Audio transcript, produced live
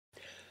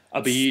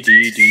A B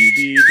D do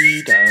B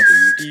D da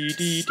boo dee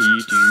dee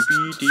dee do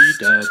B D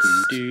da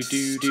boo do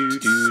do do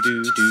do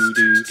do do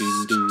do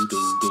do do do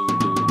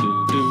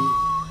do do.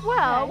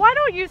 Well, why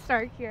don't you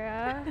start,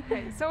 Kira?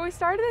 Okay, so we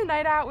started the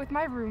night out with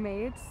my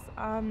roommates.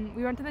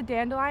 We went to the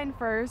Dandelion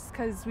first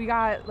because we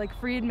got like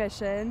free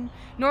admission.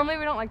 Normally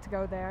we don't like to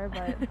go there,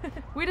 but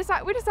we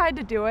decided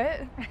to do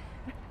it.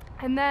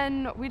 And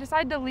then we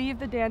decided to leave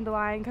the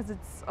Dandelion because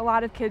it's a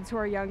lot of kids who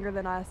are younger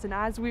than us. And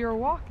as we were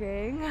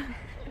walking,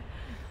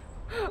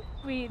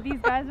 these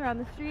guys were on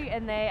the street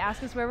and they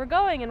asked us where we're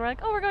going, and we're like,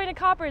 oh, we're going to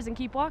Coppers, and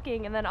keep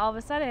walking. And then all of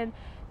a sudden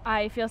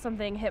I feel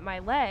something hit my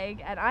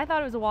leg, and I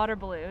thought it was a water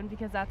balloon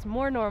because that's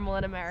more normal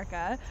in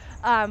America.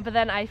 But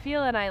then I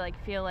feel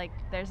like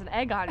there's an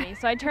egg on me.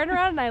 So I turn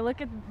around and I look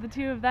at the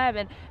two of them,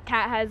 and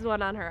Kat has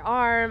one on her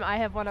arm, I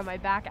have one on my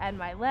back and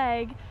my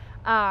leg.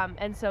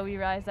 And so we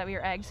realized that we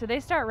were egged. So they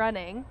start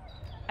running,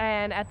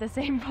 and at the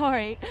same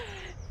point,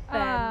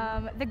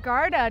 The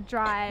Garda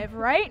drive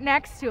right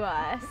next to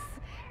us,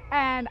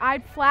 and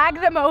I'd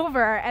flag them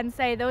over and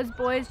say, those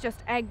boys just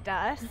egged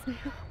us.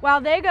 While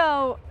they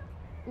go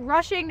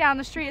rushing down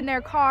the street in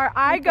their car,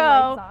 I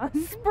go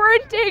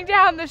sprinting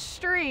down the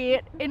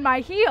street in my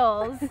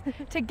heels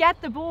to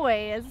get the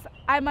boys.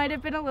 I might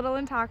have been a little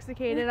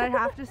intoxicated, I'd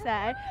have to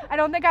say. I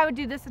don't think I would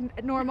do this in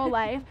normal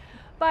life,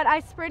 but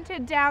I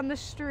sprinted down the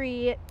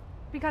street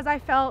because I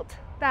felt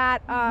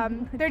that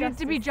there needs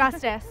to be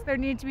justice. There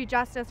needs to be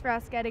justice for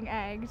us getting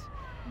egged.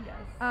 yes.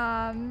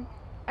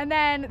 And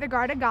then the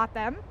Garda got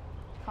them.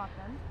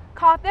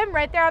 Caught them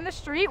right there on the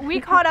street.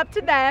 We caught up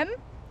to them.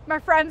 My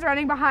friend's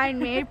running behind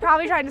me,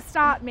 probably trying to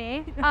stop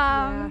me.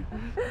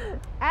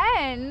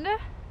 And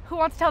who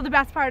wants to tell the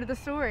best part of the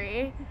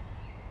story?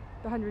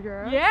 the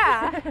 €100.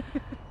 Yeah.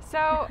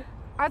 So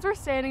as we're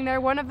standing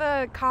there, one of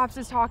the cops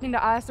is talking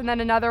to us, and then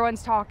another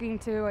one's talking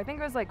to, I think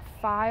it was like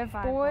five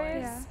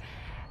boys. Yeah.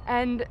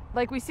 And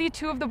like we see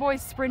two of the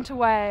boys sprint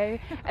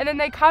away, and then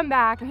they come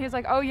back, and he's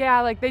like, oh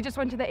yeah, like they just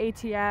went to the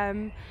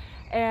ATM.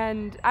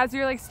 And as we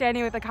were like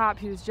standing with the cop,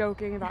 he was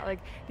joking about like,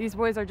 these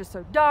boys are just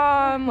so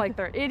dumb, like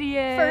they're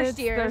idiots. First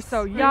years. They're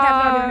so We kept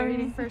on young.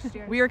 reading first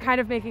years. We were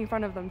kind of making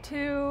fun of them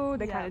too.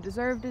 They Yeah. kind of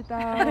deserved it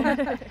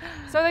though.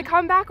 So they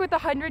come back with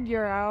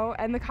 €100,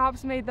 and the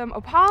cops made them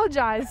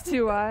apologize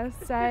to us,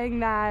 saying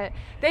that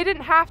they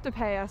didn't have to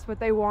pay us, but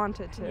they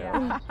wanted to.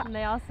 Yeah. And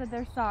they all said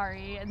they're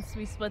sorry, and so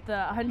we split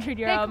the €100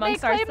 They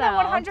amongst claimed ourselves.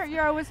 that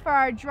 €100 was for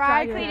our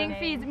dry Dry cleaning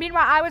cleaning. fees.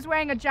 Meanwhile, I was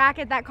wearing a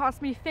jacket that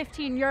cost me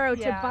 €15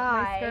 to My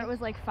buy. skirt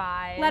was like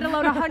 $5. Let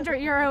alone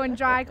 €100 in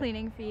dry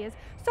cleaning fees.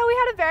 So we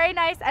had a very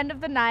nice end of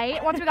the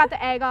night. Once we got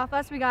the egg off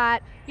us, we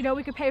got,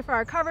 we could pay for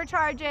our cover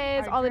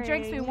charges, all the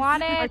drinks we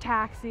wanted, Our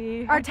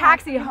taxi. our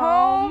taxi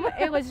home.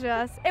 It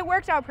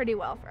worked out pretty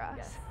well for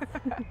us.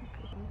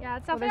 Yeah,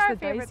 it's Well, definitely there's our the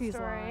favorite Dicey's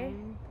story.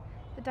 line.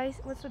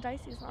 What's the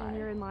Dicey's When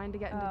you're line? in line to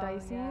get into Oh,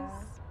 Dicey's, yeah.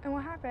 And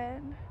what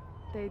happened?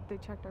 they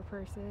checked our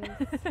purses.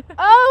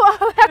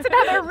 Oh, that's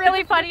another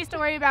really funny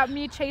story about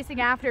me chasing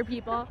after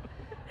people.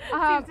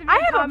 Seems to be I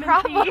a have a common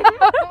problem, theme.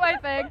 I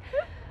think.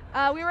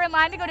 We were in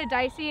line to go to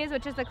Dicey's,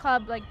 which is a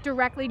club like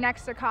directly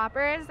next to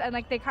Coppers, and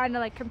like they kind of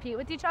like compete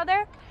with each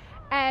other.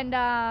 And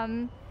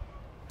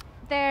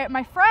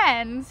my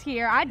friends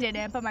here, I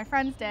didn't, but my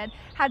friends did,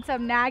 had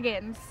some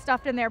naggins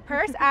stuffed in their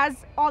purse, as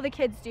all the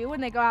kids do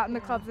when they go out in the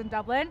clubs in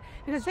Dublin,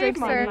 because Save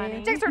drinks are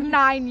money.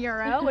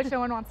 €9, which no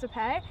one wants to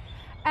pay.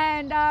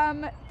 And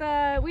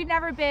we've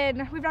never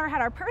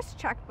had our purse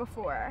checked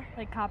before.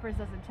 Like Coppers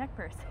doesn't check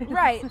purses.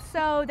 Right,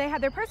 so they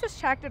had their purses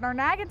checked and our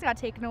naggins got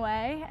taken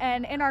away.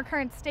 And in our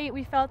current state,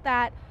 we felt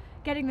that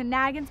getting the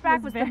naggins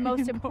back was the very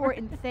most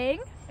important thing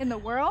in the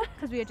world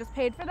because we had just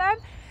paid for them.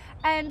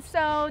 And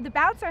so the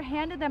bouncer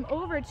handed them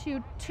over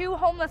to two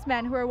homeless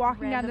men who were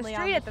walking down the Randomly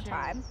street on at the the street.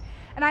 time.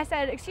 And I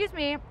said, excuse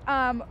me,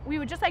 we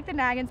would just like the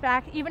naggins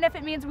back. Even if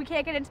it means we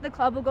can't get into the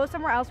club, we'll go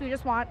somewhere else. We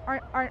just want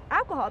our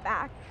alcohol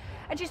back.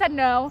 And she said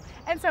no.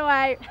 And so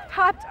I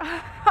hopped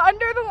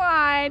under the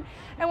line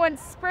and went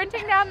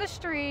sprinting down the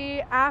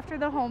street after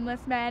the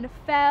homeless men,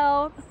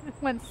 fell,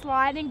 went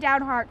sliding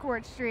down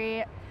Harcourt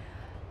Street.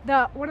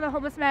 One of the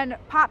homeless men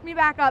popped me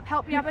back up,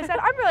 helped me up. I said,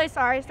 I'm really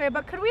sorry, sir,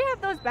 but could we have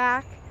those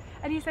back?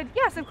 And he said,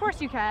 yes, of course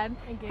you can.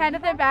 And gave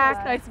Handed them back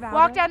back, to us. Nice about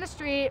walked it. down the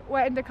street,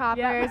 went into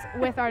Coppers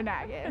with our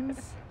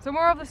naggins. So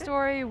moral of the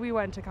story, we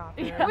went to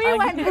Coppers. We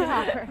went to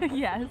Coppers.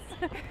 Yes.